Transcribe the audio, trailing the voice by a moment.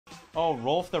Oh,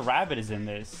 Rolf the Rabbit is in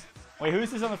this. Wait,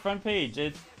 who's this on the front page?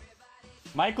 It's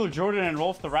Michael Jordan and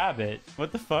Rolf the Rabbit.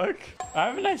 What the fuck? How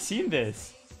haven't I seen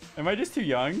this? Am I just too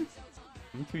young?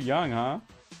 I'm too young, huh?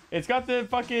 It's got the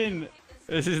fucking...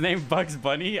 Is his name Bugs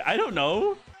Bunny? I don't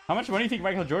know. How much money do you think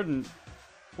Michael Jordan...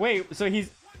 Wait, so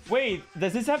he's... Wait,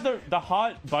 does this have the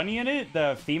hot bunny in it?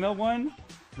 The female one?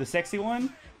 The sexy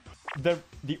one? The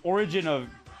origin of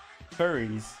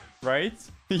furries, right?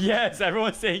 Yes,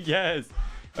 everyone's saying yes.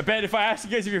 I bet if I ask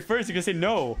you guys if you're first, you're gonna say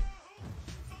no.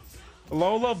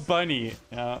 Lola Bunny.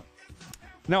 Yeah.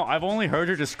 No, I've only heard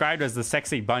her described as the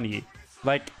sexy bunny.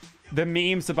 Like the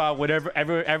memes about whatever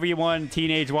everyone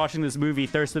teenage watching this movie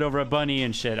thirsted over a bunny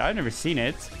and shit. I've never seen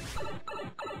it.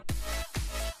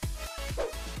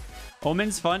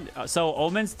 Omen's fun. So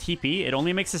Omen's TP, it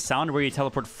only makes a sound where you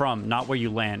teleport from, not where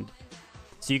you land.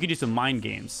 So you could do some mind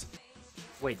games.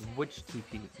 Wait, which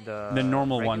TP? The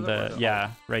normal one,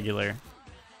 regular.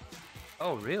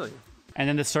 Oh, really? And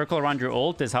then the circle around your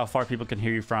ult is how far people can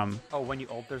hear you from. Oh, when you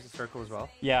ult, there's a circle as well?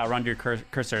 Yeah, around your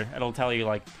cursor. It'll tell you,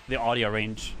 like, the audio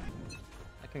range.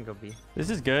 I can go B. This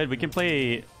is good. We can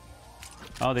play...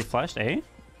 Oh, they flashed A?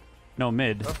 No,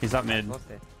 mid. Oh, he's up mid.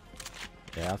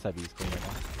 Yeah, outside B's clean right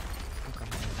now.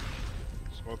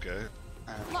 Okay.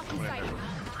 Blocking sight.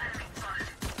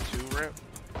 2 ramp.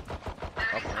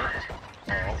 Up ramp.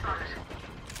 Oh,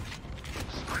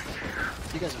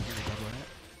 You guys don't hear me double, right?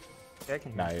 Yeah, I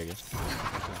can hear. Nah, you're good.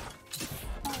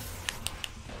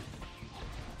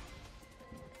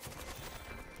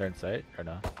 They're in sight or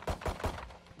no?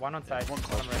 One on side, one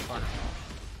right corner.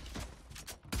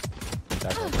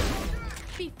 That's one.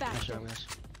 Be Nice fast. job, guys.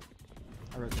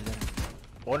 I rotated in.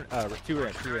 One, two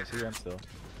ramps still.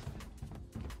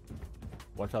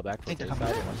 One fell back from Think the they're side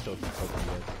coming. and one still open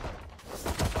mid.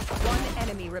 One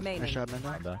enemy remaining. Nice job, Mendo.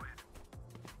 I'm done.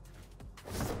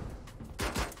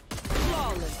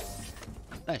 Flawless.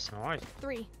 Nice. Nice.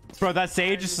 3. Bro, that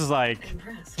Sage just is like...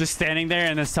 Just standing there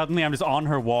and then suddenly I'm just on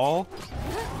her wall.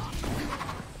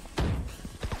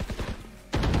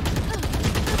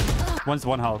 One's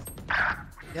 1 health.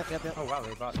 Yep. Oh, wow,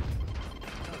 they bought.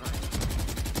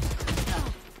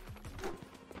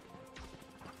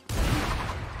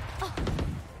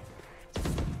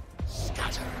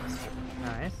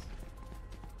 Nice.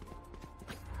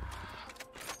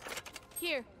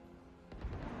 Here.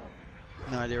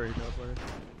 No idea where you teleported.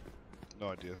 no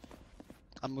idea.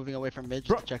 I'm moving away from mid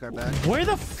just to check our back. Where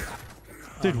the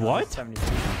f... Dude, what? 70.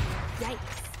 Yikes.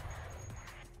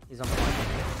 He's on the line.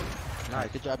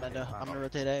 Alright, good job, Mendo. I'm gonna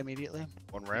rotate A immediately.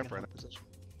 1 ramp right now. Position.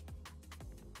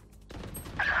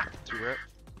 2 ramp.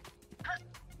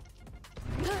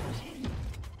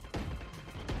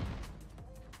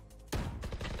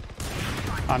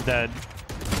 I'm dead.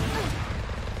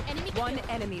 Enemy One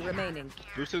enemy remaining.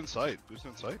 Boost in sight. Boost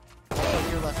in sight. Oh,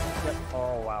 you're left. Yep.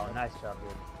 Oh, wow, nice job, dude.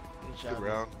 Good Good job.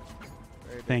 round.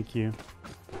 Very good. Thank you.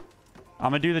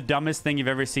 I'm gonna do the dumbest thing you've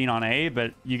ever seen on A,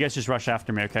 but you guys just rush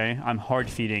after me, okay? I'm hard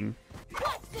feeding.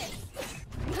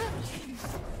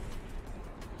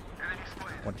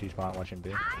 One T spawn, watching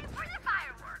B.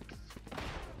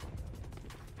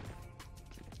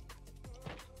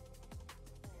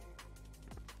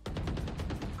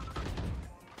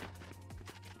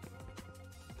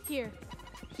 Here.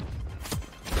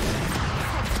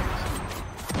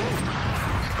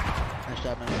 Nice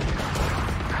job,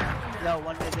 Mendo. Yo,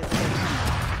 one mid.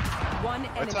 One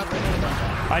enemy up?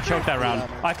 remaining. I choked that round.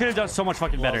 I could have done so much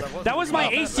fucking better. That was my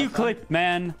ACU clip,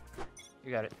 man.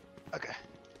 You got it. Okay.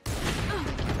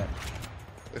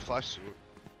 They flash to it.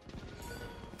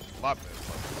 Lot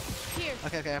mid. Here.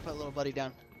 Okay, I put a little buddy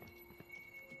down.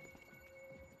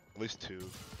 At least 2.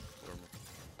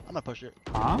 I'm gonna push it.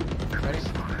 Huh? Ready?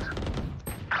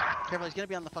 Careful, he's gonna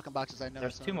be on the fucking boxes, I know.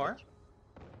 There's son 2 of a more. bitch.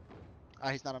 Ah,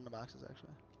 he's not on the boxes, actually.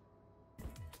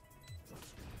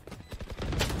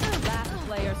 Last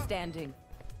player standing.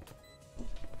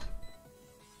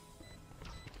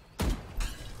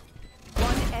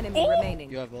 One enemy remaining.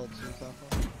 You have ult too, Papa.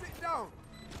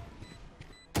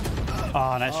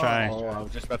 Oh, nice try. Oh, I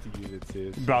was just about to use it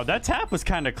too. Bro, that tap was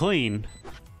kind of clean.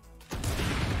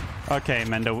 Okay,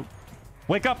 Mendo.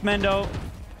 Wake up, Mendo.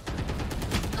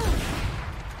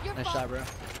 Your Nice fault. shot, bro.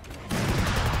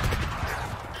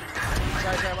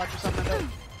 Sorry, watch yourself, Mendo.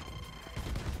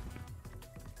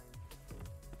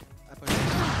 I pushed it.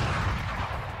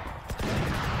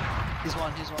 He's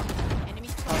one. Enemy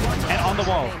And on the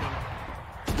wall. Remaining.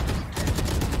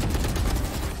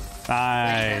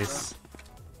 Nice.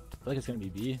 I feel like it's gonna be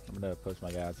B. I'm gonna post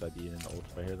my guy outside B and then ult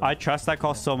if I hear them. I trust that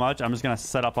call so much. I'm just gonna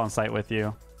set up on site with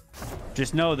you.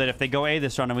 Just know that if they go A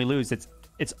this round and we lose, it's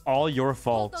all your Hold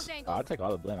fault. those Oh, ankles. I'll take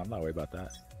all the blame. I'm not worried about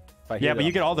that. If I hit Yeah, it, but you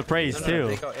I'm- get all the praise They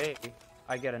too. go A.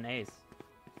 I get an ace.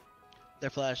 They're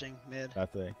flashing mid.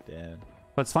 Nothing. Damn.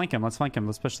 Let's flank him. Let's flank him.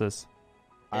 Let's push this.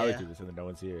 I always Yeah. do this when no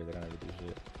one's here. They don't ever do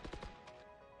shit.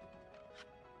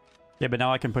 Yeah, but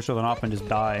now I can push with an off and just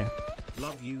die.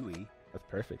 Love you, E. That's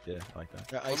perfect. Yeah, I like that.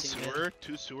 They're One icing mid. sewer,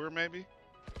 two sewer maybe.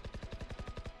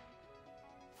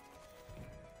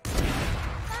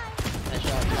 Nice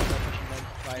shot. Got that pushing mid.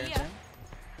 Fire Yeah.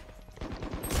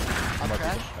 I'll Lucky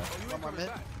crash. this One more mid.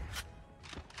 Are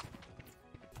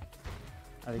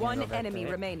they gonna One go back enemy to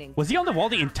A? remaining. Was he on the wall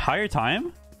the entire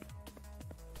time?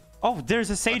 Oh, there's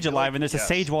a Sage alive and there's a Yes.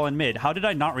 Sage wall in mid. How did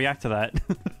I not react to that?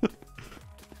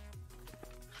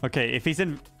 Okay, if he's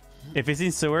in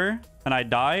sewer and I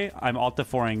die, I'm alt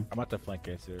deforing. I'm about to flank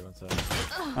A here. One sec.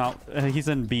 Oh, he's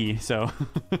in B, so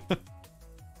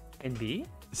In B?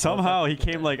 somehow he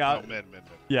came like No, out. mid, mid, mid.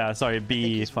 Yeah, sorry, I think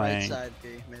B he's right flank. side B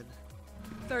mid.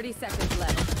 30 seconds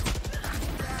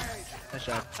left. Nice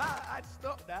shot.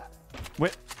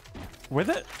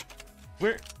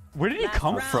 Where did he Last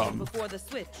come round from? before the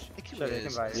switch. I think he Sure, they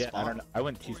was can buy it. Yeah, I spawn. don't know. I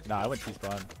went T. No, I went T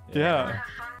spawn. Yeah.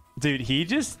 Dude, he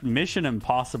just mission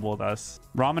impossible with us.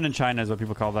 Ramen in China is what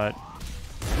people call that.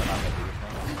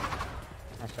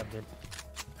 Nice job, dude.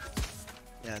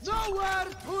 Yeah, it's nowhere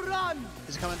to run.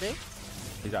 Is he coming B?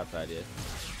 He's outside. Yeah.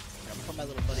 I'm gonna put my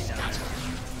little buddy down.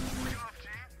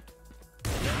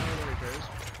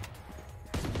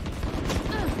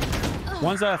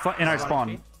 One's in our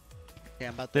spawn. Yeah,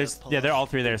 I'm about to There's pull yeah, up. they're all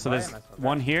three there. So Why there's am I so bad?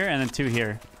 one here and then two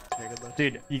here. Okay, good luck.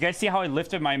 Dude, you guys see how I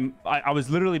lifted my... I was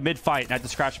literally mid-fight and I had to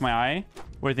scratch my eye?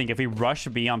 What do you think? If we rush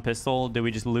B on pistol, do we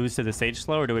just lose to the Sage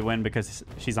slow or do we win because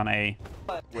she's on A?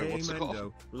 Wait, Hey, what's the call?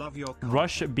 Mendo. Love your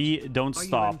Rush B, don't Are you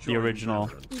stop, the enjoying original.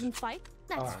 Valorant? Even fight?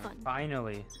 That's Oh, fun.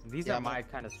 finally. These Yeah, are I'm my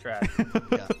kind of strats.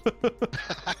 Yeah.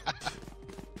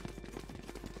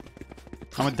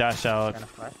 I'm gonna dash out. Kind of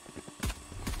flash.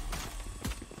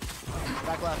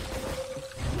 Back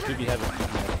left. Should be heavy.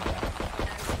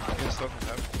 Good stuff in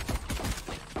that.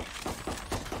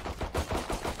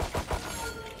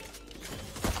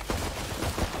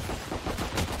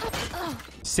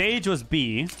 Sage was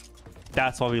B.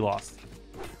 That's why we lost.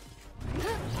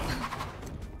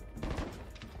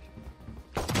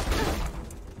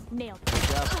 Nailed.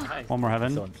 Nice. One more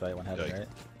heaven. So inside, one heaven, Yikes. right?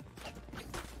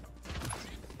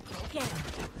 Okay.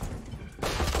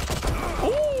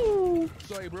 Ooh!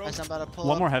 Sorry, bro. Nice, I'm about to pull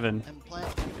One up more heaven. and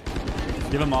plant.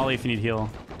 Give him Molly if you need heal.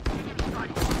 I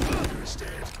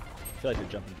feel like the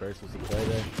jumping burst was the play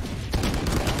there.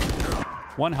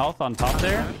 One health on top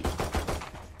there.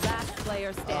 Last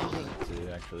player standing. Two,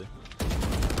 actually.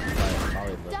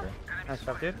 Molly liver. Nice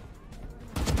job, dude.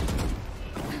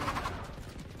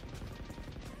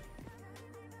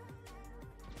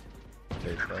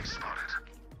 Very close.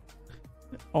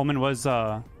 Omen was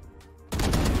in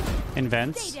Stay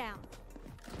vents. down.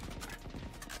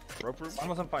 Rope room?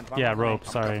 Almost on point. Yeah, almost on rope,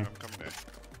 point. sorry. I'm coming in.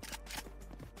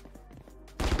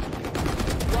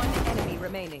 One enemy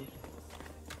remaining.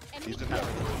 Enemy He's in that.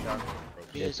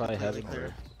 B Yeah, is it's probably completely heavy.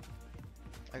 clear.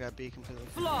 I got B completely.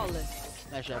 Flawless.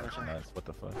 Nice shot, nice shot. Nice. What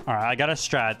the fuck? All right, I got a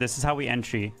strat. This is how we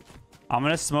entry. I'm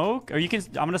gonna smoke, or you can.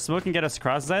 I'm gonna smoke and get us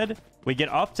cross Zed. We get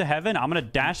up to heaven. I'm gonna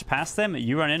dash past them.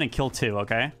 You run in and kill two.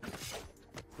 Okay.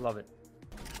 Love it.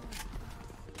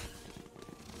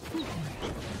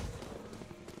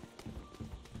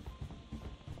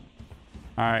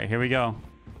 All right, here we go.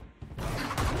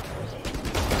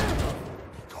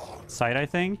 Sight, I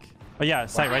think. Oh yeah,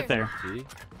 sight right there. T.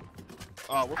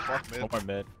 Oh, we're fucked mid. One more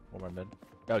mid. One more mid.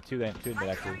 No, two in mid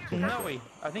actually. Two in No mid. way.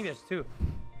 I think there's two.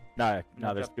 No,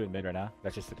 No, there's jump. two in mid right now.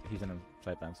 That's just he's in a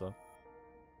sight by himself.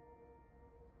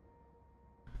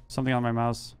 Something on my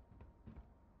mouse.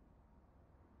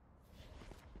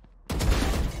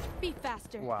 Be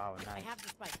faster. Wow, I nice. have the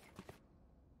spike.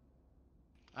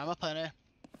 I'm a planner.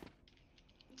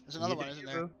 There's another one, isn't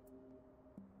there?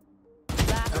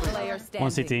 Last player standing.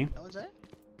 One CT. No one's there?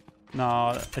 No,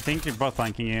 I think they're both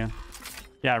flanking you.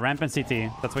 Yeah, ramp and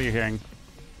CT. That's what you're hearing.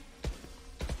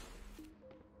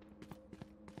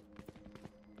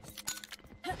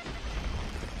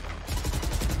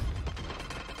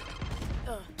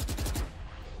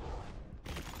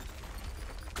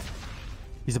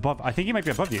 He's above. I think he might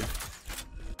be above you.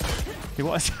 He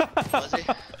was. Was he?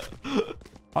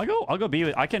 I'll go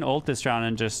B. I can ult this round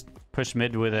and just push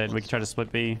mid with it. We can try to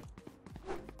split B.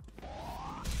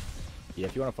 Yeah,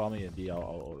 if you want to follow me in B, I'll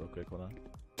ult real quick. Hold on.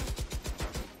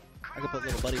 I could put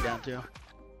little buddy down too.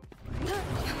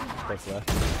 Close left.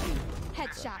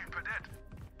 Headshot.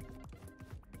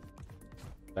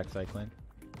 Backside clean.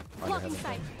 Blocking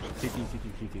sight. CT.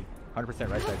 100%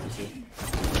 right side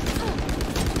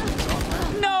CT.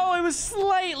 No, it was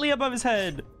slightly above his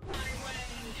head.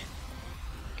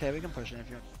 Okay, we can push it if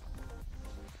you're.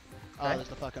 Oh, Okay. there's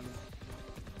the fucking.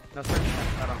 No, sir.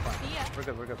 Not on fire. See ya. We're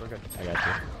good, we're good, we're good. I got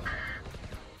you.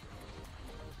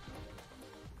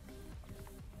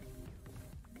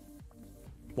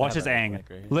 Watch his that ang. flank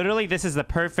right here. Literally, this is the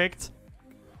perfect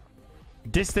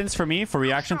distance for me for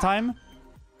reaction time.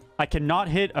 I cannot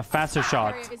hit a faster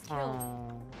shot. Barrier is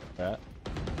killed. That.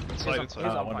 Inside, He's inside.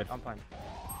 on one point, if- on point.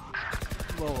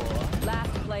 Whoa, whoa, whoa.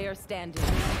 Last player standing.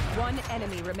 One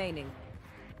enemy remaining.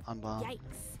 I'm bomb. Yikes.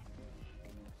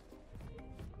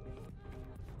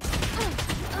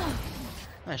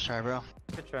 Nice try, bro.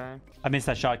 Good try. I missed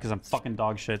that shot because I'm fucking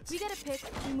dog shit. We gotta pick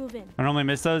and move in. I normally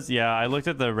miss those. Yeah, I looked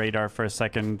at the radar for a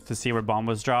second to see where bomb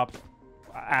was dropped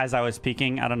as I was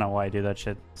peeking. I don't know why I do that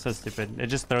shit. So stupid. It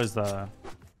just throws the...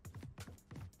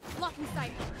 Blocking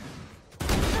sight.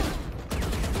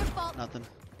 Your fault. Nothing.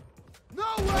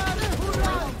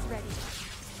 Ult's ready.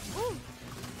 Ooh.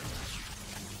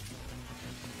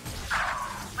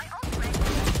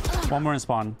 One more in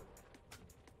spawn.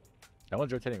 That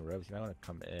one's rotating ropes. You might want to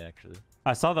come in, actually.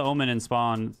 I saw the omen in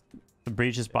spawn. The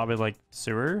breach is probably like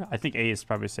sewer. I think A is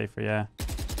probably safer, yeah.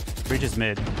 Breach is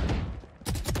mid.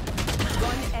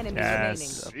 One enemy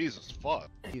Yes. Jesus fuck.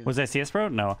 Was that CS, bro?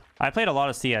 No. I played a lot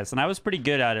of CS, and I was pretty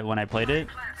good at it when I played it,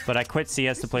 but I quit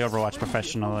CS to play Overwatch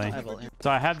professionally. I have ult here.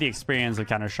 So I have the experience of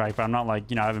Counter-Strike, but I'm not like,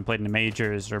 you know, I haven't played in the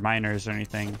majors or minors or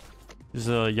anything. This is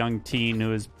a young teen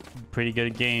who is pretty good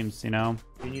at games, you know?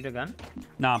 Do you need a gun?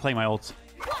 Nah, I'm playing my ult.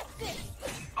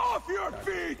 Off your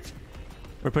feet!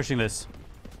 We're pushing this.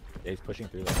 Yeah, he's pushing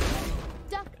through. Like,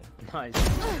 Duck. Nice.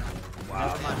 Wow.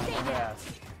 Never mind. Over ass.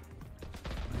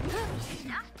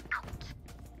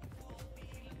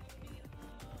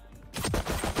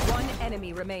 One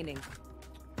enemy remaining.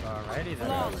 Alrighty then.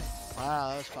 Flawless. Wow,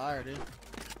 that was fire, dude.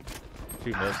 2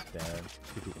 missed and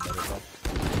 2 people mid as well.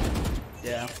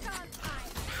 Yeah.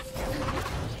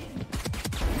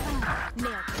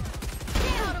 Nailed it.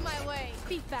 Get out of my way.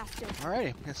 Be faster.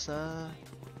 Alrighty, guess stop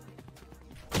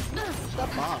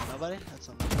bomb, nobody? That's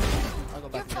something. I'll go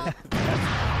back to that.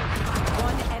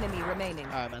 One enemy remaining.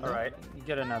 Alright, Mendo. Alright, you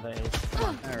get another ace.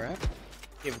 Alright.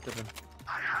 Give it to them.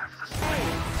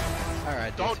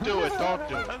 Alright. Don't do it. Don't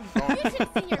do it. Don't. You should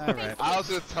have seen your All face. right. I was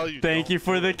gonna tell you. Thank don't you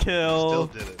for do the it. kill. Still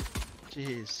did it.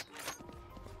 Jeez.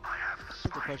 I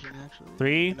think they're pushing actually.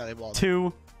 3, No, they walled.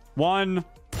 2, 1. All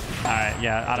right,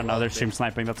 yeah, I don't know. They're stream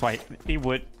sniping. That's why he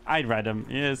would. I'd read him.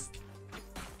 Yes,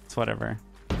 it's whatever.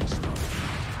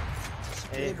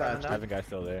 Hey, bad. Brandon. Seven guys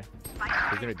still there.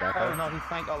 He's gonna be back Oh up. no, he's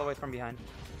flanked all the way from behind.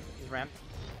 He's ramped.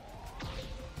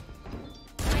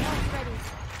 My ult's ready.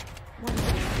 One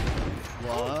minute.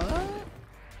 What?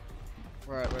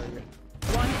 Where are you?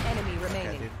 One enemy Okay,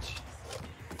 remaining. dude.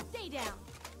 Stay down.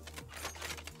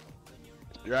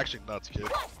 You're actually nuts, kid.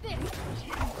 What's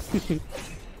this?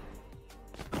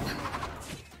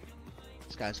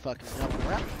 This guy's fucking jumping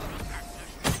around.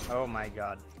 Oh my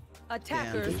god.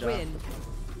 Attackers good job. win.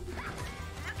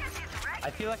 I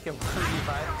feel like a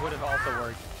 1v5 would have also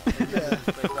worked. He just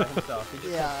played by himself. He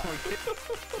just Yeah. kept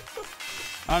going.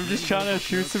 I'm just trying to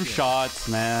shoot some shots,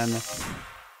 man.